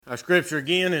Our scripture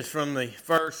again is from the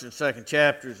first and second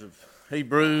chapters of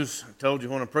Hebrews. I told you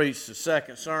when I preached the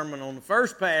second sermon on the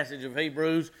first passage of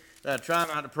Hebrews that I try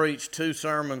not to preach two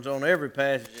sermons on every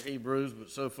passage of Hebrews, but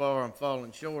so far I'm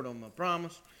falling short on my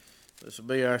promise. This will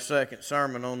be our second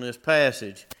sermon on this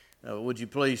passage. Would you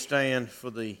please stand for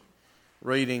the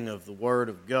reading of the Word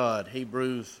of God?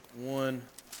 Hebrews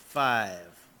 1:5.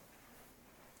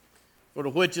 For to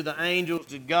which of the angels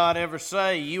did God ever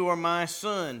say, "You are my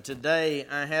son, today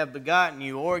I have begotten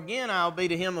you"? Or again, I'll be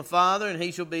to him a father, and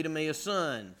he shall be to me a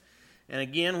son. And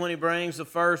again, when he brings the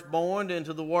firstborn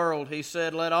into the world, he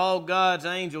said, "Let all God's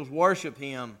angels worship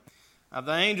him." Of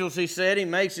the angels, he said, he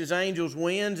makes his angels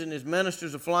winds and his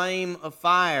ministers a flame of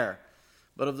fire.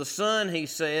 But of the Son, he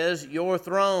says, "Your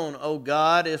throne, O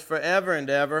God, is forever and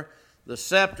ever. The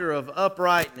scepter of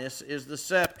uprightness is the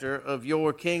scepter of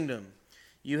your kingdom.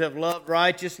 You have loved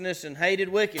righteousness and hated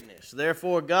wickedness.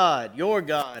 Therefore God, your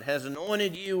God, has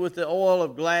anointed you with the oil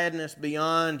of gladness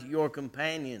beyond your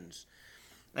companions.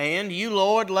 And you,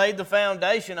 Lord, laid the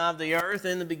foundation of the earth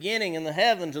in the beginning, and the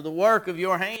heavens are the work of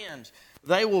your hands.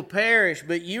 They will perish,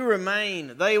 but you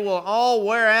remain. They will all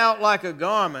wear out like a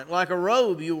garment. Like a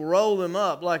robe, you will roll them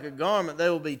up. Like a garment,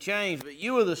 they will be changed. But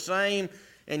you are the same,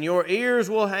 and your years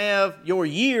will have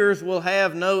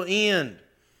no end.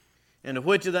 And to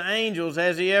which of the angels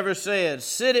has he ever said,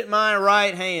 "Sit at my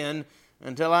right hand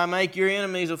until I make your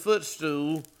enemies a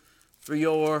footstool for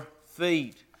your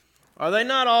feet"? Are they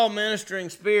not all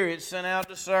ministering spirits sent out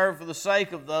to serve for the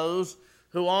sake of those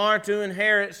who are to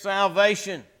inherit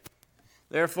salvation?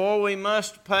 Therefore we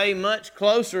must pay much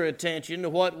closer attention to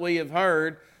what we have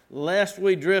heard, lest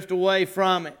we drift away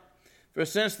from it. For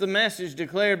since the message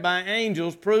declared by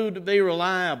angels proved to be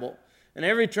reliable, and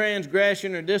every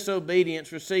transgression or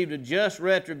disobedience received a just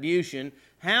retribution,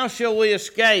 how shall we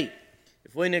escape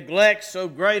if we neglect so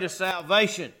great a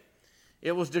salvation?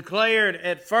 It was declared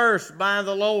at first by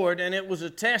the Lord, and it was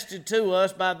attested to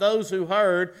us by those who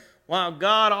heard, while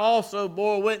God also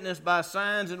bore witness by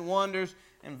signs and wonders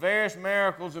and various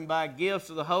miracles and by gifts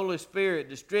of the Holy Spirit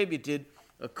distributed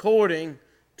according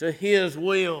to His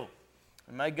will.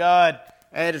 And may God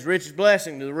add His richest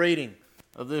blessing to the reading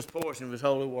of this portion of His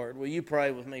holy word. Will you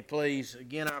pray with me, please?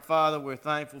 Again, our Father, we're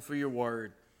thankful for your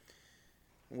word.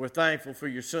 We're thankful for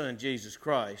your Son, Jesus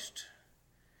Christ.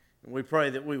 And we pray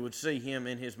that we would see Him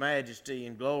in His majesty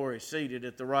and glory, seated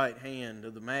at the right hand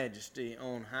of the majesty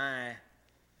on high.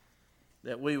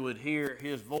 That we would hear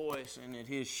His voice, and that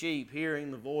His sheep,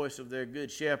 hearing the voice of their good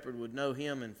shepherd, would know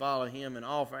Him and follow Him and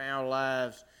offer our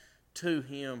lives to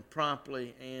Him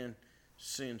promptly and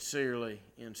sincerely,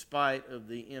 in spite of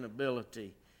the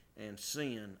inability and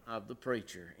sin of the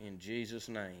preacher. In Jesus'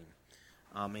 name,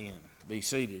 amen. Be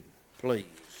seated,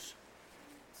 please.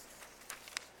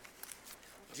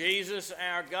 Jesus,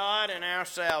 our God and our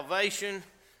salvation,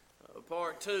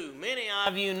 part 2. Many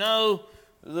of you know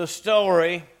the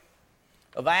story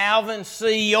of Alvin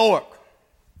C. York.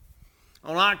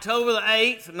 On October the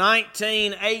 8th,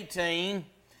 1918,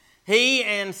 he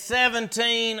and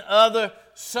 17 other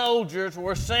soldiers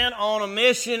were sent on a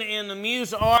mission in the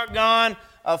Meuse-Argonne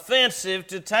offensive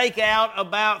to take out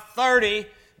about 30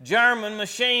 German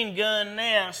machine gun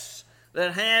nests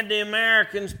that had the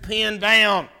Americans pinned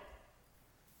down.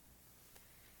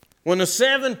 When the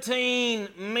 17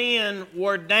 men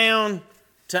were down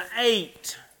to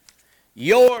 8,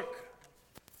 York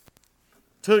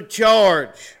took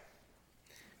charge.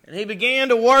 And he began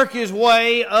to work his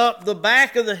way up the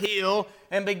back of the hill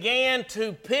and began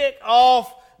to pick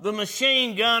off the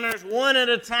machine gunners one at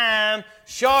a time,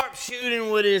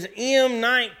 sharpshooting with his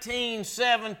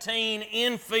M1917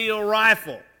 Enfield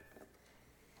rifle.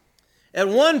 At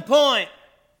one point,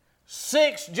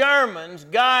 6 Germans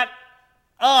got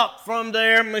up from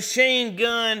their machine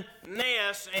gun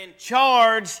nests and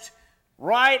charged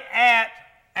right at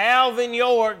Alvin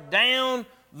York down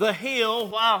the hill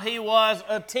while he was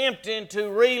attempting to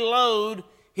reload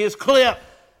his clip.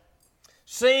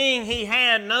 Seeing he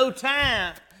had no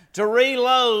time to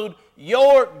reload,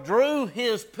 York drew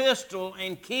his pistol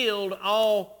and killed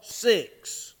all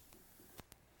 6.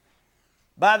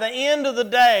 By the end of the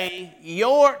day,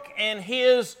 York and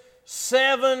his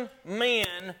 7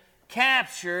 men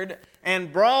captured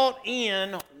and brought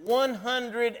in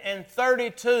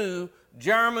 132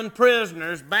 German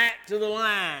prisoners back to the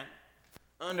line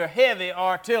under heavy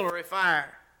artillery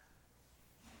fire.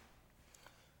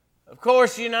 Of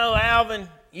course, you know, Alvin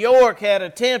York had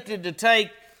attempted to take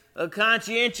a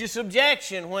conscientious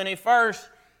objection when he first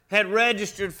had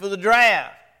registered for the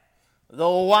draft.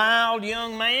 Though a wild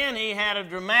young man, he had a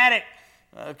dramatic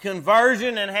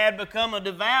conversion and had become a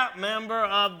devout member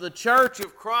of the Church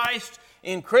of Christ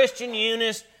in Christian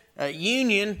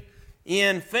Union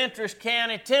in Fentress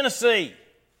County, Tennessee,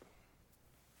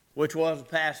 which was a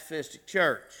pacifistic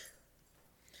church.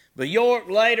 But York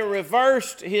later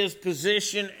reversed his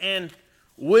position and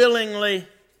willingly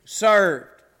served.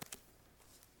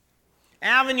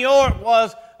 Alvin York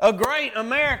was a great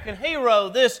American hero,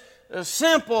 this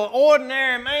simple,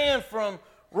 ordinary man from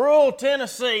rural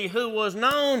Tennessee who was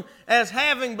known as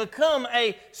having become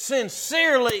a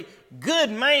sincerely good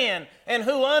man and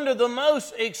who under the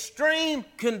most extreme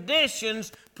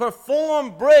conditions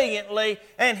performed brilliantly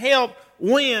and helped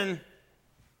win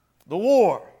the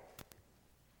war.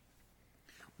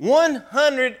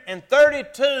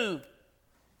 132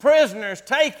 prisoners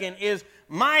taken is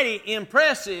mighty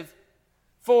impressive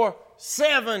for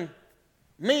 7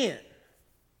 men.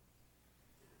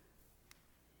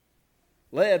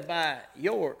 Led by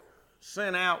York,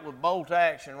 sent out with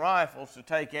bolt-action rifles to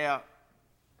take out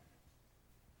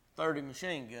 30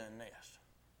 machine gun nests.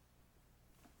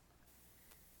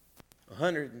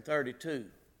 132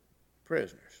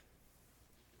 prisoners.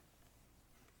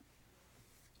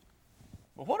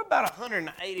 But what about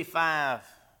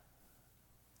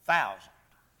 185,000?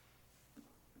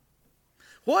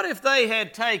 What if they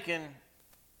had taken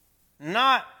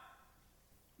not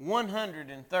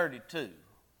 132,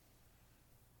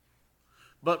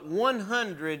 but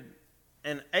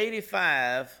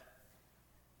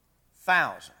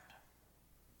 185,000?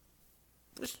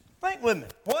 Just think with me.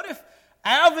 What if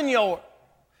Alvin York,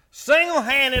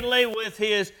 single-handedly with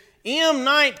his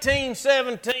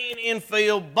M1917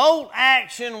 Enfield bolt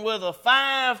action with a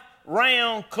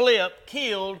 5-round clip,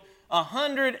 killed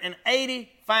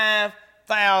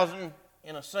 185,000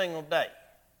 in a single day?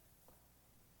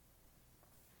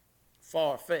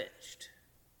 Far-fetched.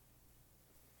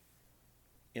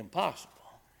 Impossible.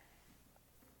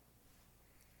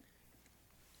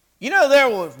 You know, there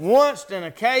was once an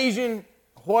occasion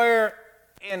where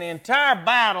an entire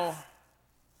battle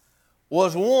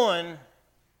was won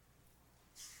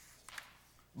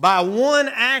by one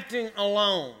acting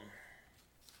alone.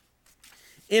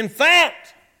 In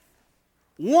fact,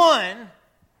 one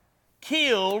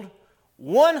killed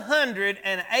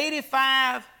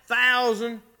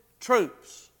 185,000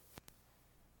 troops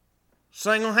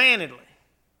single-handedly.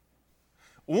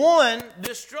 One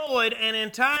destroyed an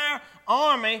entire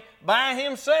army by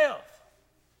himself.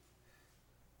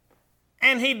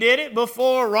 And he did it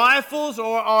before rifles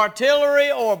or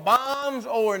artillery or bombs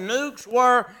or nukes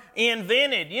were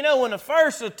invented. You know, when the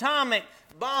first atomic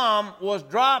bomb was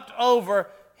dropped over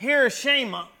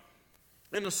Hiroshima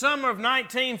in the summer of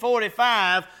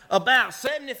 1945, about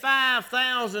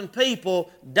 75,000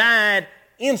 people died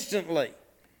instantly.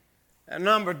 That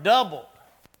number doubled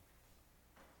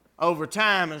over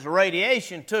time as the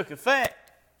radiation took effect.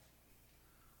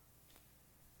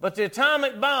 But the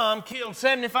atomic bomb killed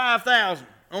 75,000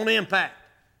 on impact.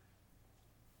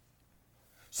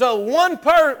 So one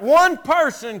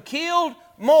person killed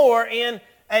more in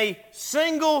a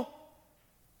single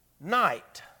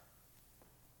night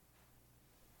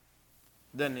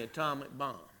than the atomic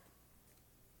bomb.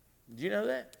 Did you know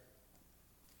that?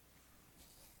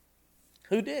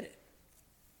 Who did it?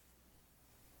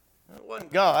 It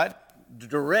wasn't God.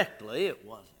 Directly, it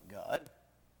wasn't God.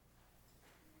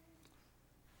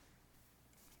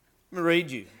 Let me read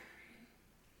you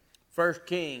 1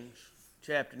 Kings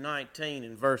chapter 19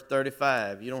 and verse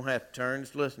 35. You don't have to turn,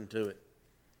 just listen to it.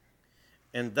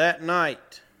 And that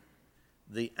night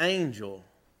the angel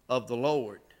of the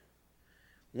Lord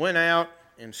went out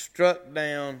and struck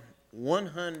down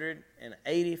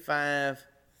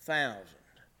 185,000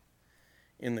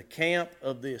 in the camp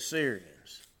of the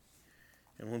Assyrians.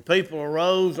 And when people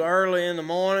arose early in the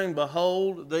morning,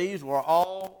 behold, these were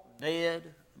all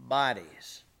dead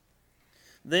bodies.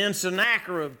 Then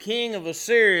Sennacherib, king of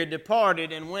Assyria,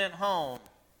 departed and went home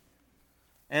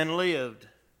and lived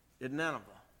in Nineveh.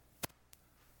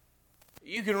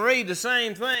 You can read the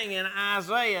same thing in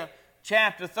Isaiah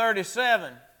chapter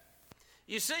 37.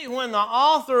 You see, when the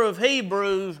author of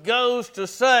Hebrews goes to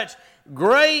such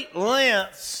great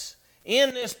lengths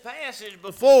in this passage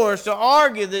before us to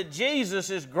argue that Jesus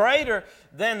is greater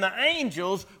than the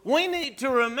angels, we need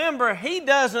to remember he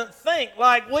doesn't think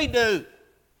like we do.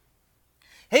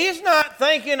 He's not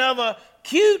thinking of a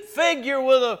cute figure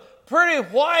with a pretty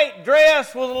white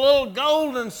dress with a little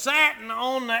golden satin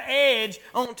on the edge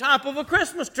on top of a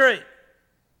Christmas tree.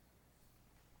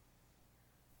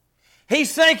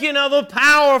 He's thinking of a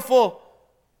powerful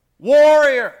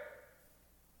warrior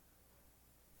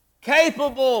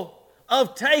capable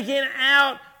of taking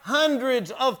out hundreds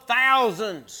of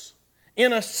thousands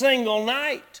in a single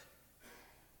night.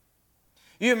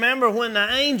 You remember when the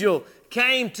angel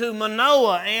came to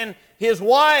Manoah and his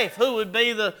wife, who would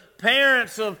be the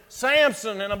parents of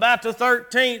Samson in about the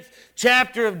 13th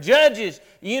chapter of Judges.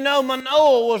 You know,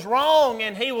 Manoah was wrong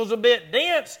and he was a bit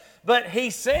dense, but he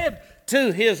said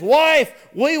to his wife,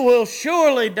 "We will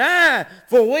surely die,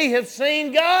 for we have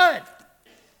seen God."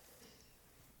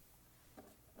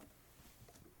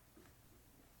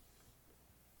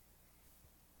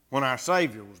 When our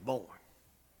Savior was born,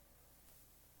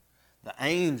 the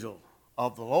angel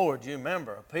of the Lord, you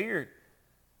remember, appeared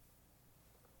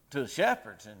to the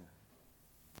shepherds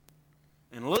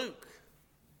in Luke.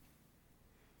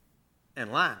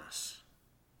 And Linus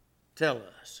tell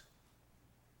us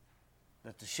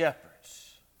that the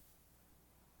shepherds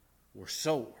were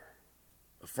sore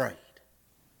afraid.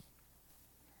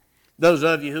 Those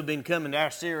of you who've been coming to our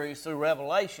series through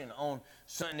Revelation on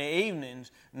Sunday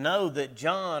evenings know that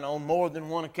John, on more than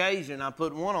one occasion, I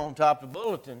put one on top of the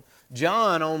bulletin,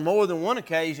 John on more than one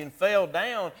occasion fell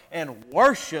down and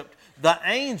worshiped the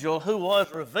angel who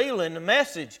was revealing the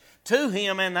message to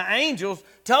him, and the angels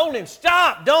told him,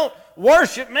 "Stop, don't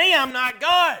worship me, I'm not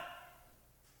God."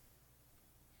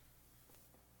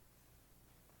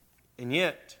 And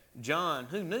yet, John,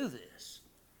 who knew this,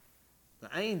 the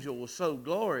angel was so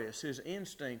glorious, his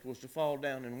instinct was to fall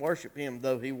down and worship him,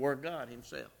 though he were God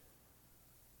himself.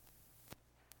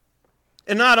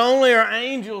 And not only are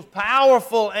angels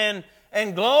powerful and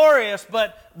glorious,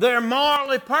 but they're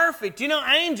morally perfect. You know,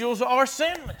 angels are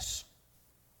sinless.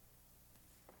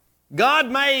 God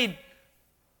made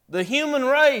the human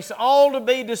race all to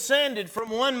be descended from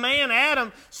one man,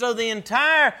 Adam, so the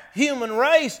entire human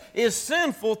race is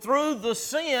sinful through the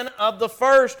sin of the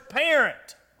first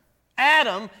parent,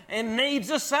 Adam, and needs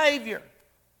a Savior.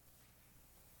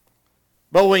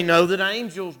 But we know that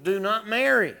angels do not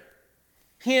marry.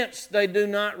 Hence, they do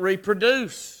not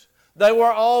reproduce. They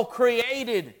were all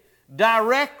created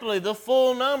directly, the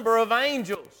full number of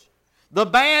angels. The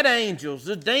bad angels,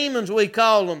 the demons we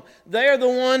call them, they're the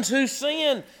ones who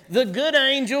sin. The good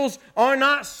angels are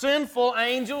not sinful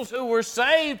angels who were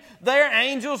saved. They're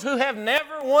angels who have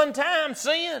never one time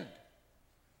sinned.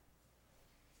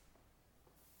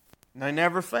 They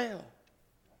never fell.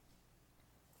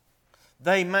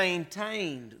 They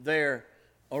maintained their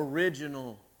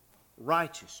original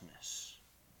righteousness.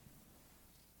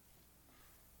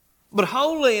 But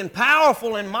holy and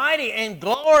powerful and mighty and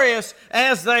glorious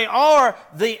as they are,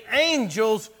 the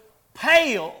angels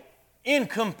pale in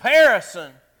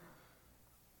comparison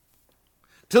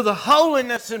to the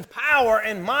holiness and power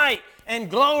and might and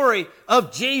glory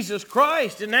of Jesus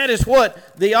Christ. And that is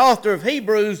what the author of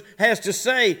Hebrews has to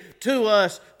say to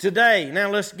us today. Now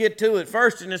let's get to it.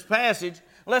 First in this passage,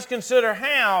 let's consider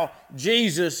how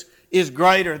Jesus is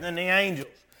greater than the angels.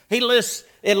 He lists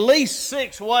at least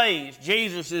 6 ways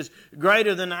Jesus is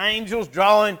greater than the angels,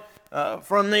 drawing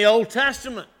from the Old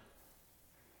Testament.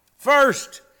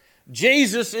 First,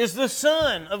 Jesus is the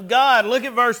Son of God. Look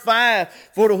at verse 5.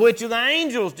 "For to which of the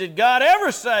angels did God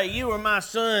ever say, 'You are my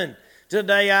Son,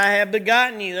 today I have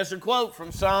begotten you'?" That's a quote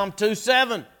from Psalm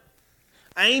 2:7.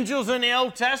 Angels in the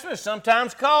Old Testament are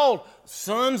sometimes called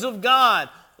sons of God,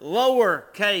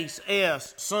 lowercase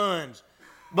s, sons.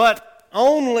 But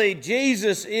only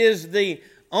Jesus is the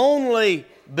only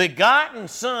begotten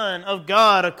Son of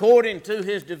God according to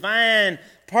His divine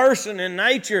person and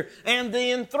nature, and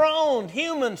the enthroned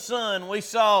human Son we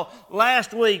saw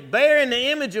last week, bearing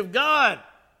the image of God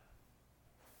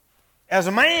as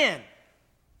a man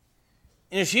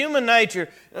in His human nature.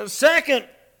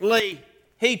 Secondly,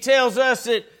 He tells us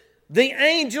that the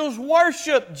angels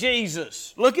worship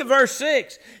Jesus. Look at verse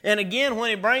 6. "And again, when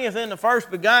He bringeth in the first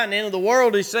begotten into the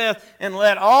world, He saith, and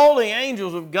let all the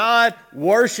angels of God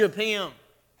worship Him."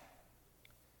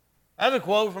 That's a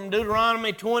quote from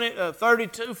Deuteronomy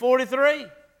 32:43.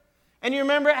 And you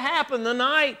remember it happened the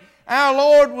night our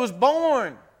Lord was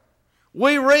born.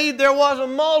 We read there was a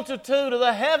multitude of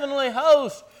the heavenly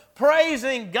host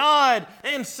praising God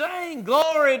and saying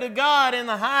glory to God in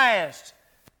the highest.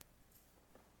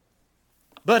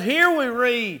 But here we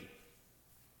read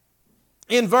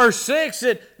in verse 6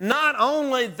 that not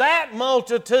only that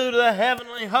multitude of the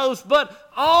heavenly host,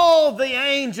 but all the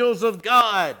angels of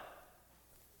God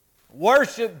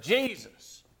worship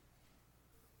Jesus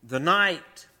the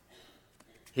night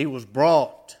He was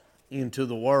brought into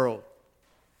the world.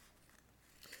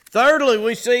 Thirdly,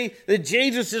 we see that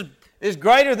Jesus is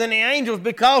greater than the angels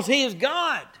because He is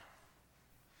God.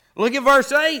 Look at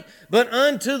verse 8. "But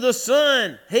unto the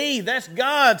Son, He," that's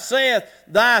God, "saith,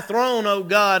 Thy throne, O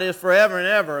God, is forever and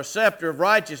ever. A scepter of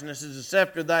righteousness is the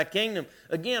scepter of Thy kingdom."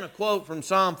 Again, a quote from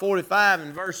Psalm 45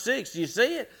 and verse 6. Do you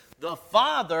see it? The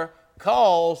Father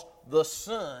calls the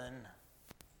Son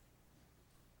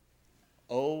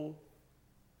O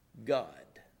God.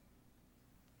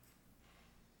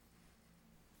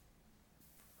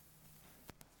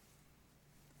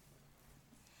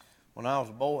 When I was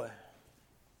a boy,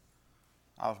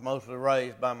 I was mostly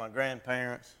raised by my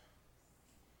grandparents.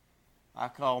 I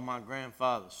called my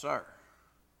grandfather Sir.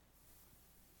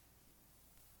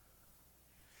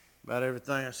 About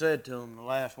everything I said to him, the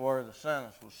last word of the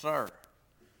sentence was Sir.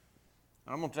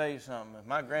 I'm going to tell you something. If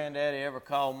my granddaddy ever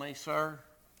called me Sir,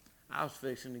 I was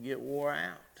fixing to get wore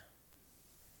out.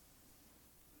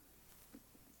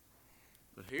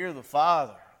 But here the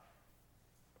Father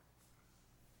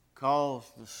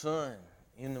calls the Son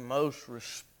in the most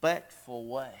respectful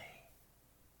way,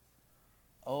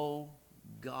 O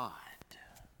God.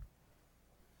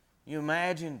 You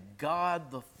imagine God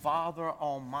the Father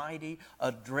Almighty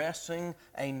addressing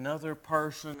another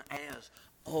person as,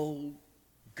 O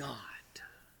God.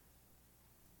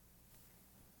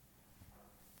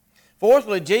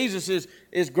 Fourthly, Jesus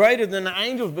is greater than the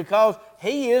angels because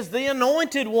He is the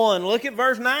anointed one. Look at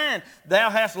verse 9. Thou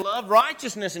hast loved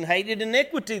righteousness and hated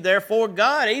iniquity. Therefore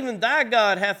God, even thy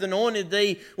God, hath anointed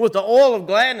thee with the oil of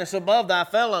gladness above thy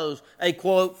fellows. A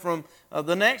quote from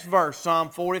the next verse, Psalm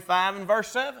 45 and verse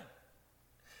 7.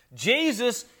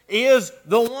 Jesus is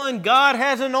the one God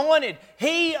has anointed.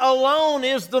 He alone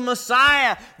is the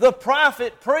Messiah, the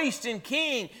prophet, priest, and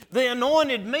king, the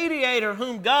anointed mediator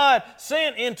whom God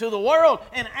sent into the world.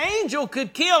 An angel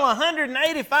could kill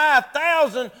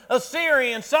 185,000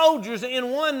 Assyrian soldiers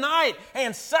in one night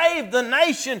and save the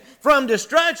nation from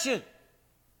destruction.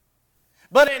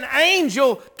 But an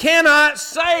angel cannot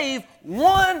save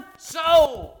one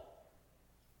soul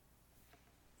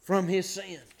from his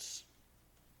sins.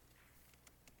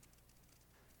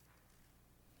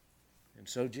 And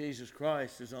so Jesus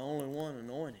Christ is the only one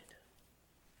anointed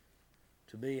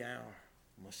to be our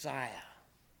Messiah.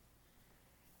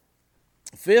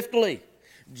 Fifthly,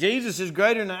 Jesus is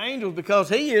greater than the angels because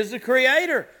He is the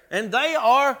Creator and they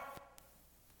are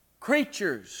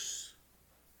creatures.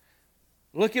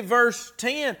 Look at verse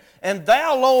 10. And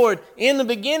thou, Lord, in the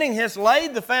beginning hast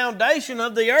laid the foundation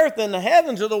of the earth, and the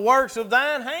heavens are the works of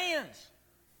thine hands.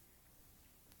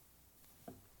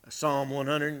 Psalm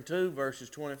 102, verses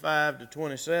 25 to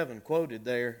 27, quoted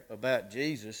there about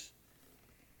Jesus.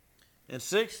 And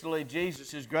sixthly,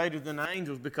 Jesus is greater than the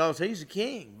angels because He's a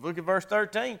king. Look at verse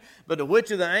 13. But to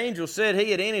which of the angels said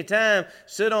He at any time,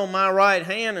 sit on my right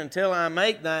hand until I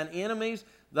make thine enemies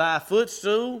thy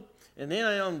footstool? And then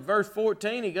on verse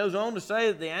 14, he goes on to say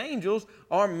that the angels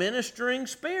are ministering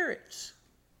spirits.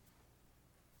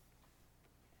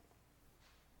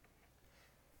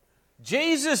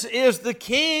 Jesus is the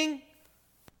King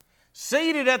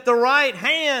seated at the right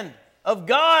hand of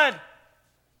God.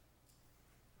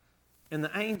 And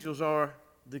the angels are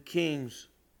the King's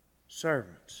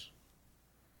servants.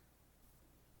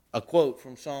 A quote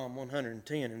from Psalm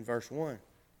 110 in verse 1.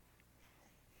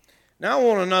 Now I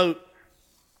want to note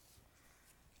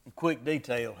a quick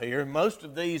detail here. Most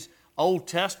of these Old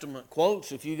Testament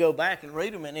quotes, if you go back and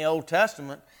read them in the Old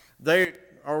Testament, they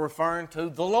are referring to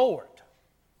the Lord.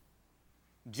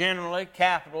 Generally,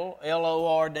 capital,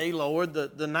 L-O-R-D, Lord,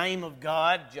 the name of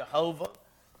God, Jehovah.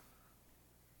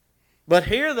 But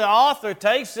here the author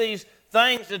takes these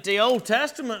things that the Old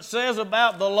Testament says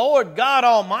about the Lord God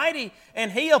Almighty,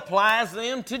 and he applies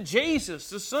them to Jesus,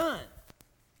 the Son.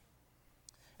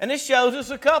 And this shows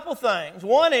us a couple things.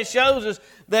 One, it shows us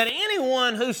that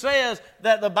anyone who says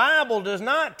that the Bible does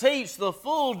not teach the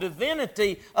full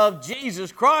divinity of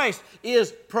Jesus Christ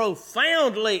is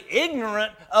profoundly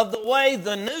ignorant of the way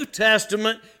the New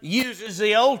Testament uses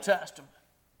the Old Testament.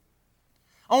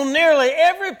 On nearly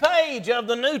every page of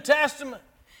the New Testament,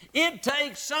 it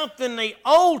takes something the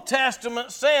Old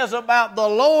Testament says about the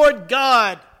Lord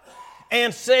God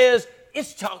and says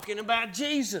it's talking about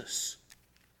Jesus.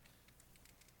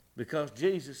 Because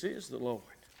Jesus is the Lord.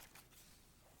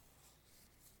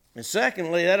 And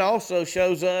secondly, that also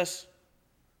shows us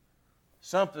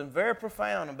something very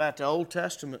profound about the Old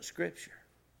Testament Scripture.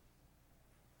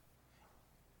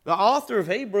 The author of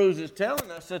Hebrews is telling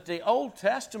us that the Old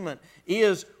Testament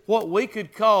is what we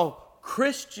could call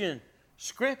Christian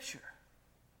Scripture.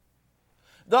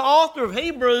 The author of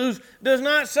Hebrews does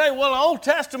not say, well, the Old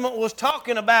Testament was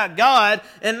talking about God,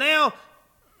 and now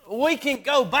we can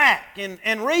go back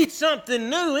and read something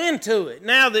new into it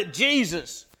now that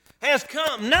Jesus has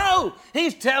come. No,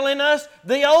 he's telling us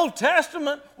the Old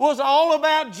Testament was all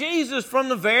about Jesus from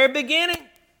the very beginning.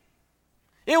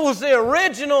 It was the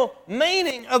original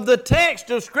meaning of the text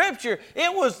of Scripture.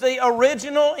 It was the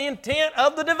original intent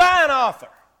of the divine author,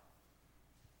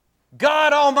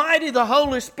 God Almighty, the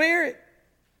Holy Spirit.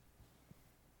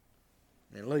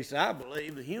 At least I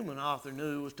believe the human author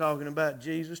knew he was talking about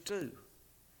Jesus too,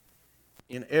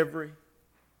 in every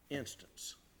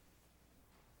instance.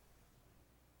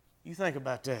 You think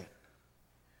about that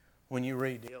when you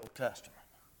read the Old Testament.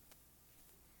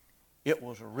 It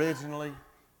was originally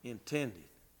intended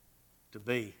to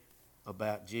be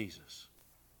about Jesus.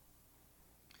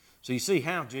 So you see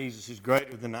how Jesus is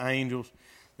greater than the angels.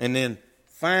 And then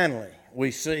finally, we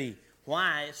see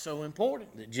why it's so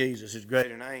important that Jesus is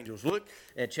greater than angels. Look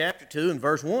at chapter 2 and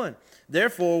verse 1.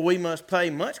 Therefore, we must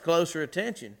pay much closer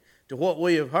attention to what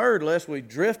we have heard, lest we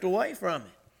drift away from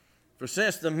it. For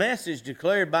since the message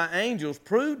declared by angels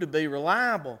proved to be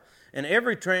reliable, and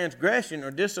every transgression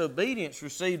or disobedience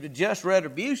received a just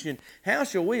retribution, how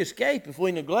shall we escape if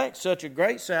we neglect such a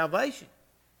great salvation?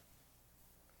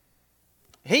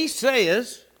 He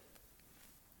says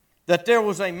that there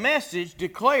was a message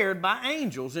declared by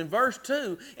angels in verse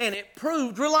 2, and it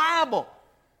proved reliable.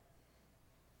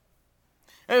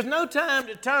 There's no time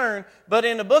to turn, but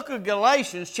in the book of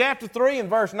Galatians, chapter 3 and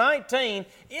verse 19,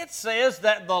 it says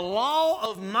that the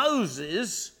law of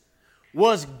Moses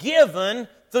was given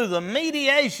through the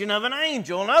mediation of an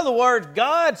angel. In other words,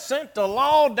 God sent the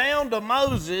law down to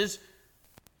Moses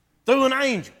through an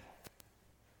angel.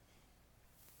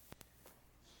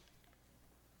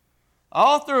 The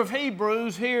author of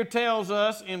Hebrews here tells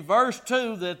us in verse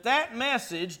 2 that that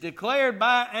message declared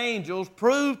by angels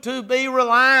proved to be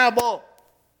reliable,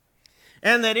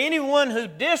 and that anyone who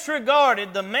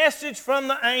disregarded the message from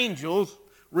the angels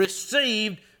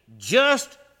received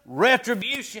just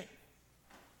retribution.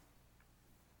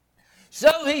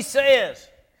 So he says,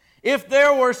 if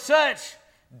there were such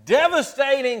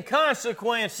devastating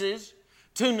consequences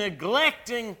to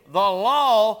neglecting the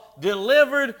law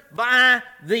delivered by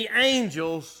the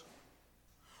angels,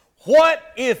 what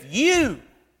if you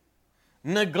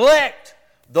neglect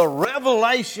the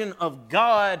revelation of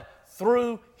God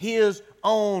through His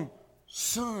own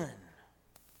Son?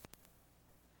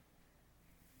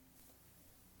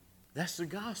 That's the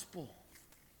gospel.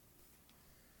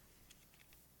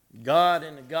 God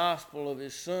in the gospel of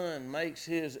His Son makes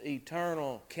His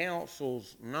eternal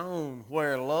counsels known,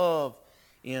 where love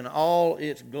in all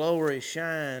its glory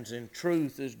shines and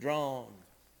truth is drawn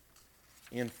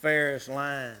in fairest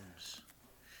lines.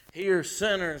 Here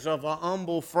sinners of a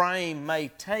humble frame may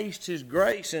taste His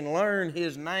grace and learn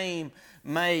His name,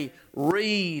 may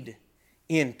read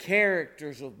in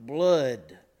characters of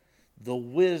blood the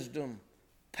wisdom,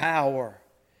 power,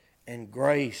 and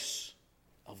grace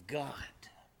of God.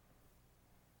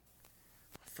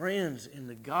 Friends, in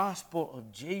the gospel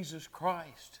of Jesus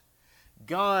Christ,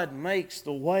 God makes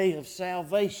the way of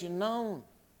salvation known.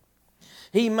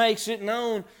 He makes it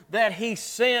known that He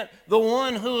sent the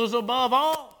one who is above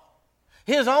all,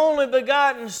 His only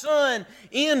begotten Son,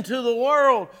 into the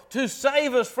world to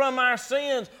save us from our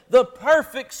sins. The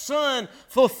perfect Son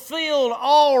fulfilled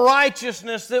all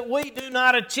righteousness that we do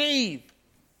not achieve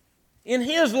in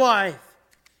His life.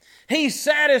 He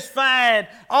satisfied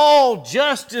all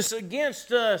justice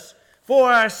against us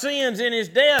for our sins in His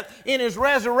death. In His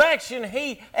resurrection,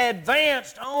 He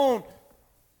advanced on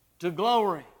to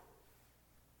glory.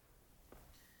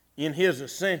 In His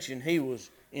ascension, He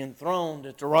was enthroned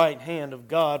at the right hand of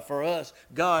God for us.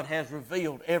 God has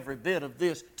revealed every bit of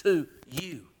this to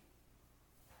you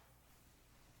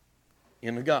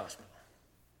in the gospel.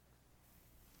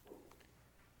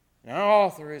 Now, our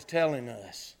author is telling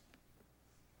us,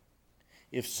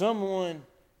 if someone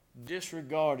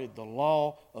disregarded the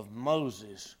law of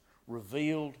Moses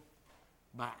revealed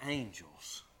by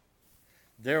angels,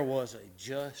 there was a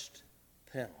just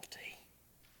penalty.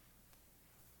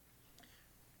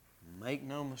 Make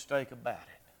no mistake about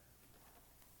it.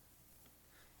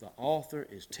 The author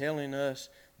is telling us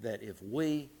that if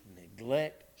we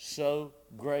neglect so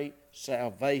great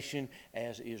salvation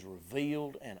as is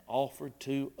revealed and offered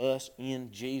to us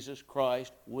in Jesus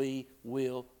Christ, we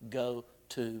will go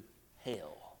to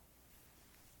hell.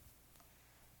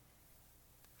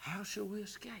 How shall we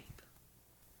escape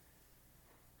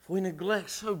if we neglect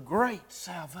so great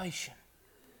salvation?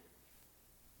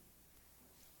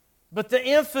 But the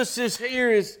emphasis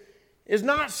here is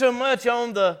not so much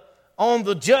on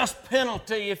the just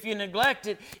penalty if you neglect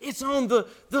it. It's on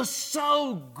the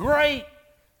so great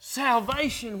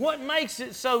salvation. What makes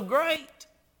it so great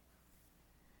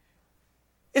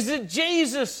is that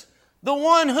Jesus, the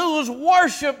one who was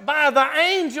worshiped by the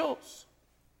angels,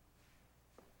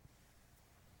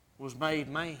 was made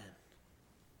man.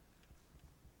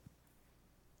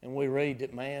 And we read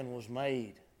that man was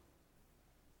made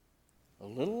a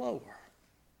little lower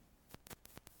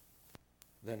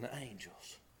than the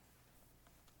angels.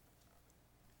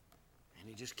 And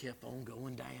he just kept on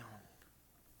going down.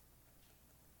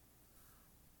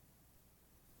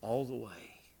 All the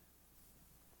way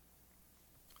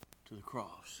to the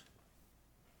cross.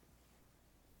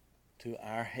 To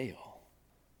our hell.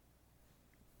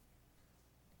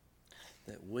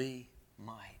 That we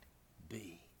might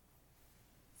be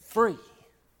free.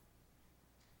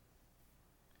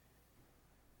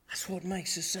 That's what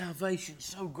makes this salvation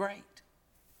so great.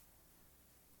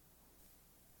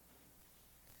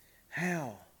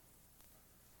 How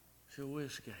shall we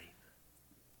escape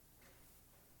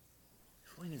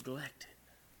if we neglect it?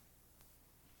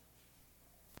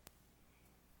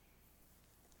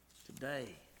 Today,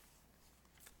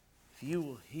 if you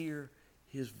will hear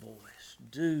His voice,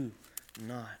 do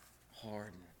not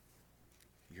harden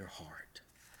your heart.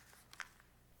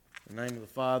 In the name of the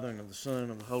Father, and of the Son,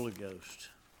 and of the Holy Ghost.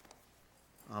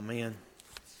 Amen.